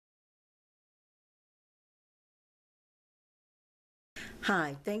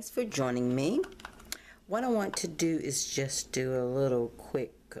Hi, thanks for joining me. What I want to do is just do a little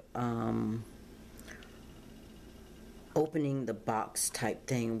quick opening the box type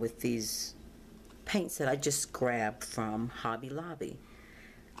thing with these paints that I just grabbed from Hobby Lobby.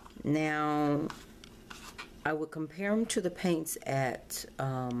 Now, I would compare them to the paints at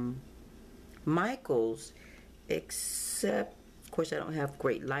Michael's, except, of course, I don't have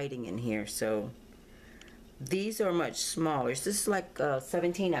great lighting in here, so these are much smaller. This is like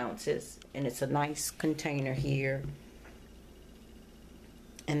 17 ounces, and it's a nice container here.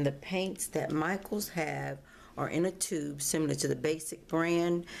 And the paints that Michael's have are in a tube similar to the basic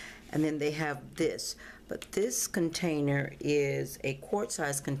brand, and then they have this. But this container is a quart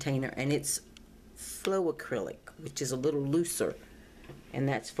size container, and it's flow acrylic, which is a little looser, and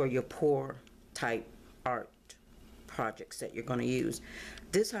that's for your pour type art projects that you're going to use.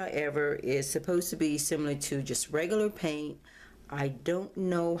 This, however, is supposed to be similar to just regular paint. I don't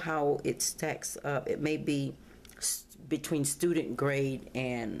know how it stacks up. It may be between student grade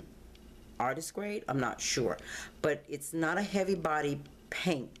and artist grade. I'm not sure, but it's not a heavy body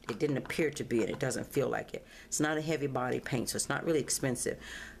paint. It didn't appear to be, and it doesn't feel like it. It's not a heavy body paint, so it's not really expensive.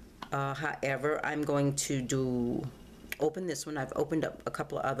 However, I'm going to open this one. I've opened up a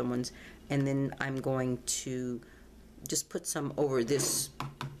couple of other ones, and then I'm going to just put some over this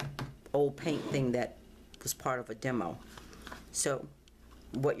old paint thing that was part of a demo. So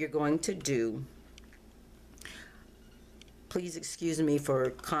what you're going to do, please excuse me for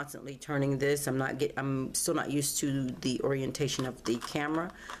constantly turning this. I'm still not used to the orientation of the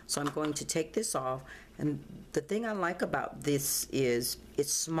camera, so I'm going to take this off. And the thing I like about this is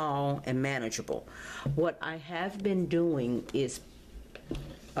it's small and manageable. What I have been doing is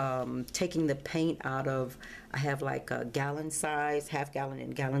taking the paint out of, I have like a gallon size, half gallon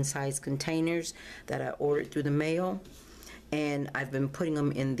and gallon size containers that I ordered through the mail, and I've been putting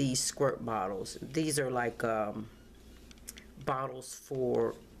them in these squirt bottles. These are like bottles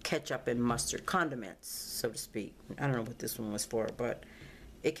for ketchup and mustard, condiments, so to speak. I don't know what this one was for, but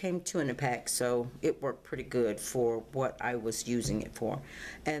it came 2 in a pack, so it worked pretty good for what I was using it for.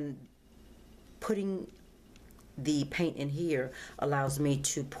 And putting the paint in here allows me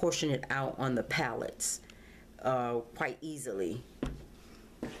to portion it out on the palettes quite easily.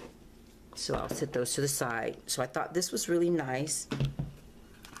 So I'll set those to the side. So I thought this was really nice.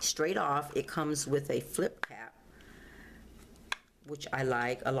 Straight off, it comes with a flip cap, which I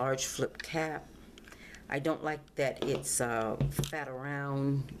like, a large flip cap. I don't like that it's fat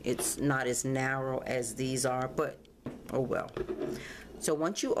around. It's not as narrow as these are, but oh well. So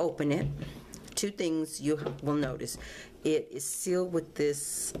once you open it, 2 things you will notice. It is sealed with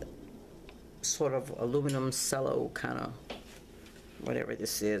this sort of aluminum cello kind of whatever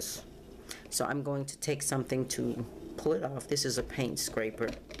this is. So I'm going to take something to pull it off. This is a paint scraper,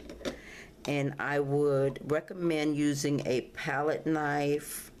 and I would recommend using a palette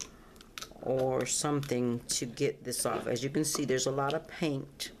knife or something to get this off. As you can see, there's a lot of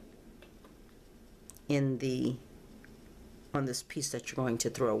paint in on this piece that you're going to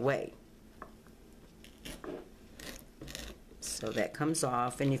throw away. So that comes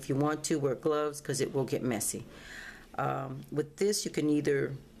off, and if you want to, wear gloves because it will get messy. With this, you can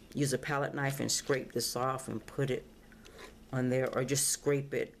either use a palette knife and scrape this off and put it on there, or just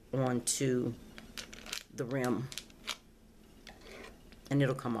scrape it onto the rim and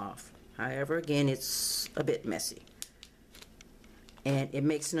it'll come off. However, again, it's a bit messy, and it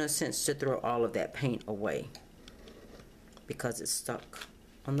makes no sense to throw all of that paint away because it's stuck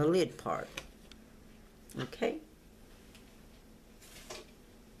on the lid part. Okay,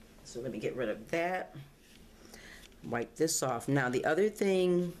 so let me get rid of that. Wipe this off. Now the other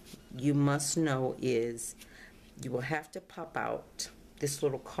thing you must know is you will have to pop out this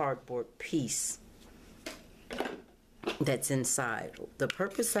little cardboard piece that's inside. The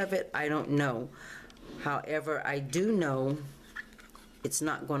purpose of it, I don't know. However, I do know it's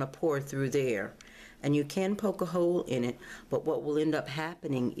not going to pour through there, and you can poke a hole in it, but what will end up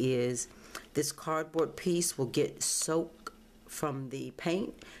happening is this cardboard piece will get soaked from the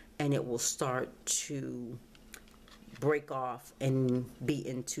paint, and it will start to break off and be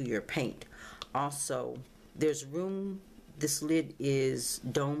into your paint. Also, there's room, this lid is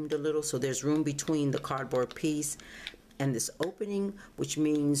domed a little, so there's room between the cardboard piece and this opening, which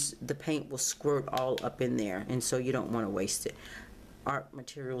means the paint will squirt all up in there, and so you don't want to waste it. Art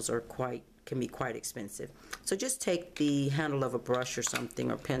materials are can be quite expensive. So just take the handle of a brush or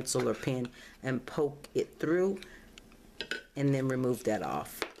something, or pencil or pen, and poke it through, and then remove that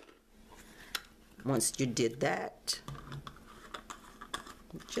off. Once you did that,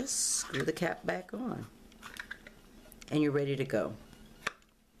 just screw the cap back on, and you're ready to go.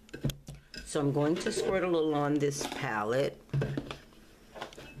 So I'm going to squirt a little on this palette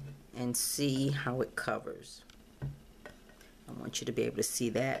and see how it covers. I want you to be able to see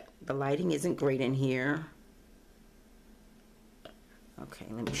that. The lighting isn't great in here. Okay,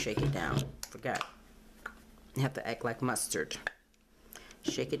 let me shake it down. Forgot. You have to act like mustard.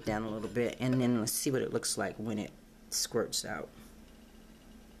 Shake it down a little bit, and then let's see what it looks like when it squirts out.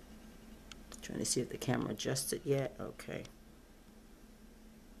 Trying to see if the camera adjusted yet. Okay.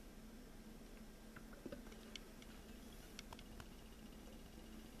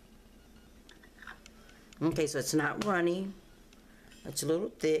 Okay, so it's not runny. It's a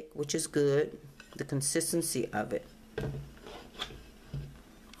little thick, which is good. The consistency of it. I'm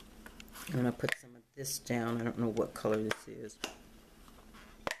gonna put some of this down. I don't know what color this is.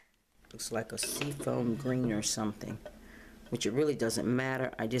 Looks like a seafoam green or something, which it really doesn't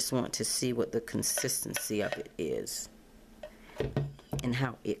matter. I just want to see what the consistency of it is and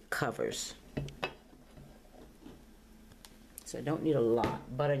how it covers. So I don't need a lot,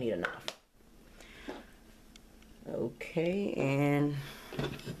 but I need enough. Okay, and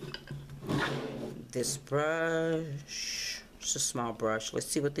this brush, it's a small brush. Let's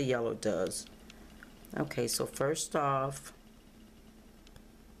see what the yellow does. Okay, so first off,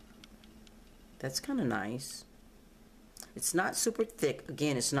 that's kind of nice. It's not super thick.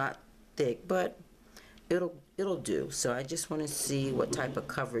 Again, it's not thick, but it'll do. So I just want to see what type of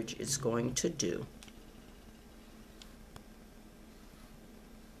coverage it's going to do.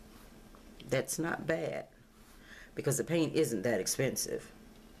 That's not bad, because the paint isn't that expensive.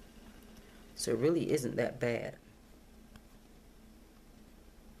 So it really isn't that bad.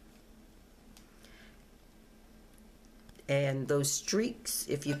 And those streaks,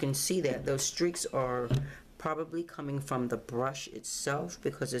 if you can see that, those streaks are probably coming from the brush itself,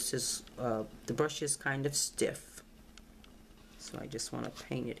 because this is the brush is kind of stiff. So I just want to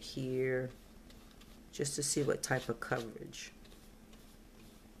paint it here just to see what type of coverage.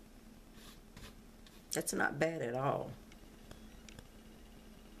 That's not bad at all.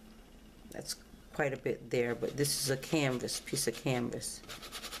 That's quite a bit there, but this is a canvas, piece of canvas.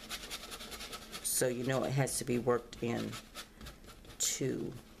 So you know it has to be worked in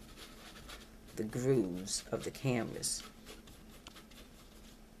to the grooves of the canvas.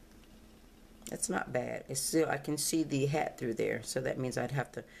 That's not bad. It's still, I can see the hat through there, so that means I'd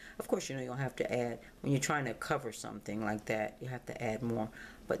have to, of course, you know, you'll have to add, when you're trying to cover something like that, you have to add more.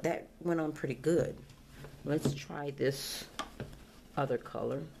 But that went on pretty good. Let's try this other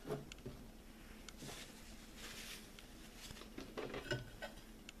color.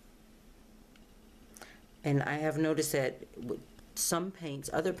 And I have noticed that with some paints,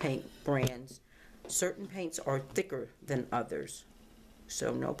 other paint brands, certain paints are thicker than others.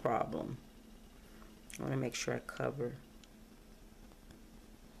 So no problem. I want to make sure I cover.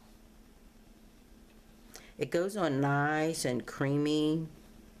 It goes on nice and creamy.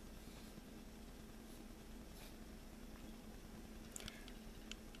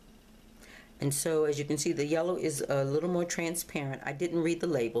 And so as you can see, the yellow is a little more transparent. I didn't read the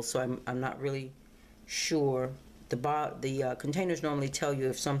label, so I'm not really sure. The containers normally tell you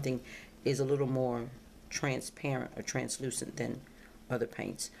if something is a little more transparent or translucent than other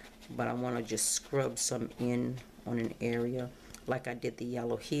paints. But I want to just scrub some in on an area. Like I did the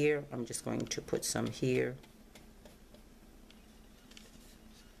yellow here, I'm just going to put some here.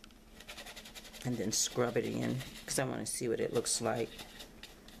 And then scrub it in, because I want to see what it looks like.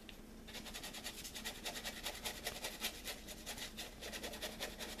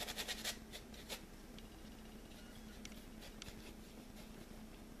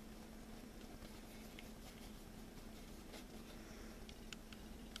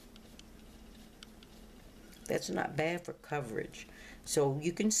 That's not bad for coverage. So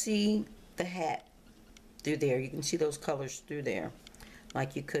you can see the hat through there. You can see those colors through there,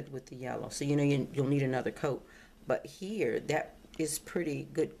 like you could with the yellow. So you know you'll need another coat. But here, that is pretty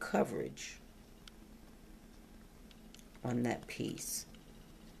good coverage on that piece.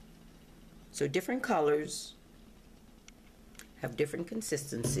 So different colors have different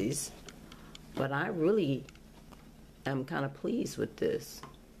consistencies, but I really am kind of pleased with this.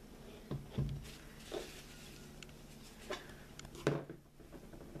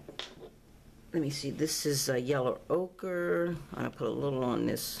 Let me see, this is a yellow ochre. I'm going to put a little on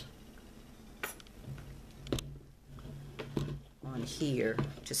this, on here,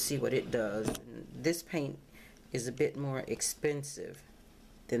 to see what it does. And this paint is a bit more expensive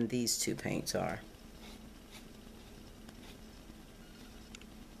than these two paints are.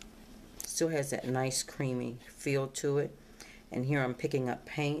 Still has that nice creamy feel to it. And here I'm picking up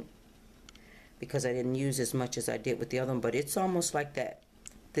paint because I didn't use as much as I did with the other one, but it's almost like that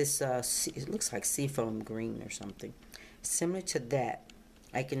this, it looks like seafoam green or something. Similar to that.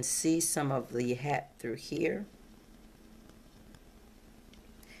 I can see some of the hat through here.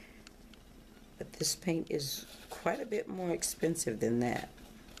 But this paint is quite a bit more expensive than that.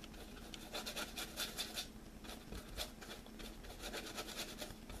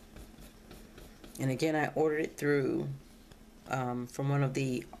 And again, I ordered it through from one of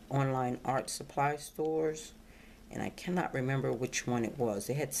the online art supply stores, and I cannot remember which one it was.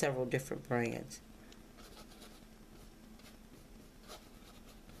 They had several different brands.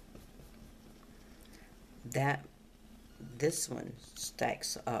 This one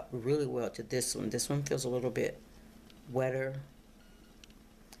stacks up really well to this one. This one feels a little bit wetter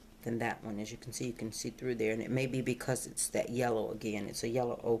than that one. As you can see through there, and it may be because it's that yellow again. It's a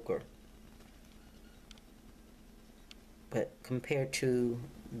yellow ochre. But compared to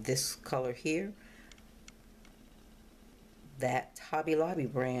this color here, that Hobby Lobby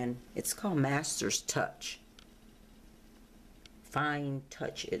brand, it's called Master's Touch. Fine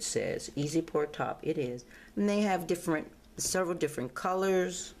Touch, it says. Easy pour top, it is. And they have several different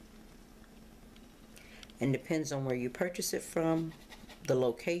colors. And depends on where you purchase it from, the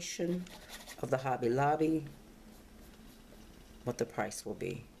location of the Hobby Lobby, what the price will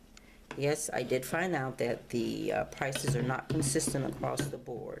be. Yes, I did find out that the prices are not consistent across the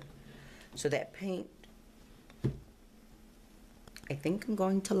board. So that paint, I think I'm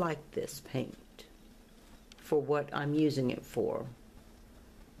going to like this paint for what I'm using it for.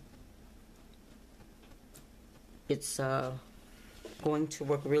 It's going to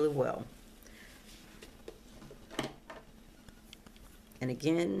work really well. And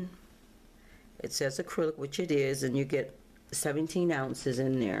again, it says acrylic, which it is, and you get 17 ounces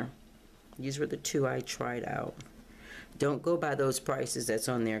in there. These were the two I tried out. Don't go by those prices that's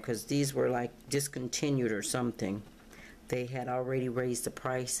on there, because these were like discontinued or something. They had already raised the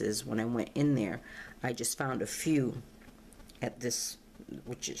prices when I went in there. I just found a few at this,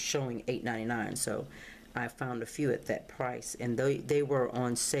 which is showing $8.99. So I found a few at that price, and they were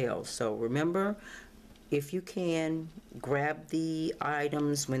on sale. So remember, if you can, grab the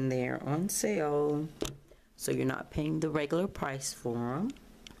items when they're on sale, so you're not paying the regular price for them.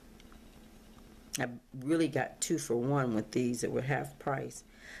 I really got 2 for 1 with these that were half price.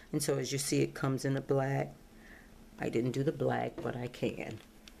 And so as you see, it comes in a black. I didn't do the black, but I can.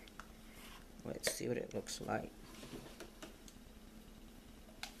 Let's see what it looks like.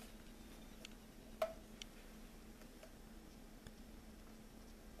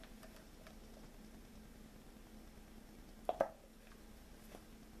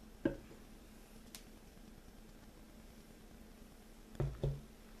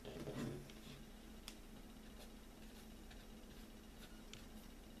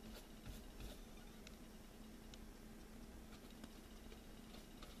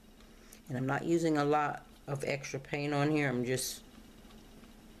 And I'm not using a lot of extra paint on here. I'm just,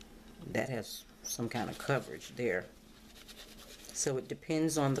 that has some kind of coverage there. So it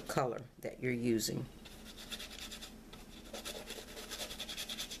depends on the color that you're using.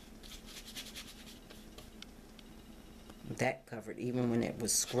 That covered even when it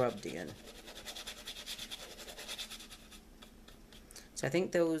was scrubbed in. So I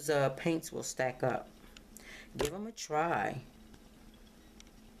think those paints will stack up. Give them a try.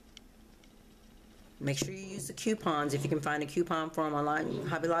 Make sure you use the coupons if you can find a coupon for them online.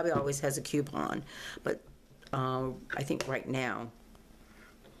 Hobby Lobby always has a coupon, but I think right now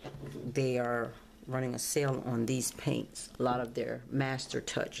they are running a sale on these paints. A lot of their Master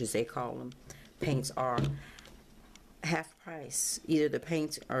Touch, as they call them, paints are half price. Either the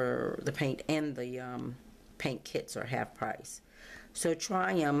paints or the paint and the paint kits are half price. So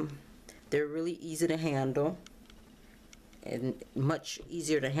try them. They're really easy to handle, and much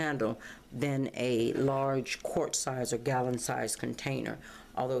easier to handle than a large quart size or gallon size container.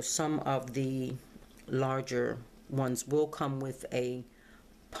 Although some of the larger ones will come with a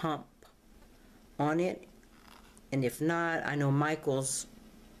pump on it, and if not, I know Michael's,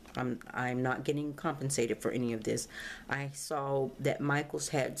 I'm not getting compensated for any of this. I saw that Michael's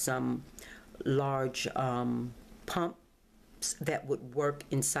had some large pump that would work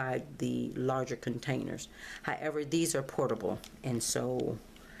inside the larger containers. However, these are portable, and so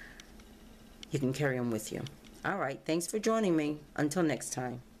you can carry them with you. All right, thanks for joining me. Until next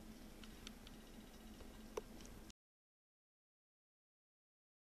time.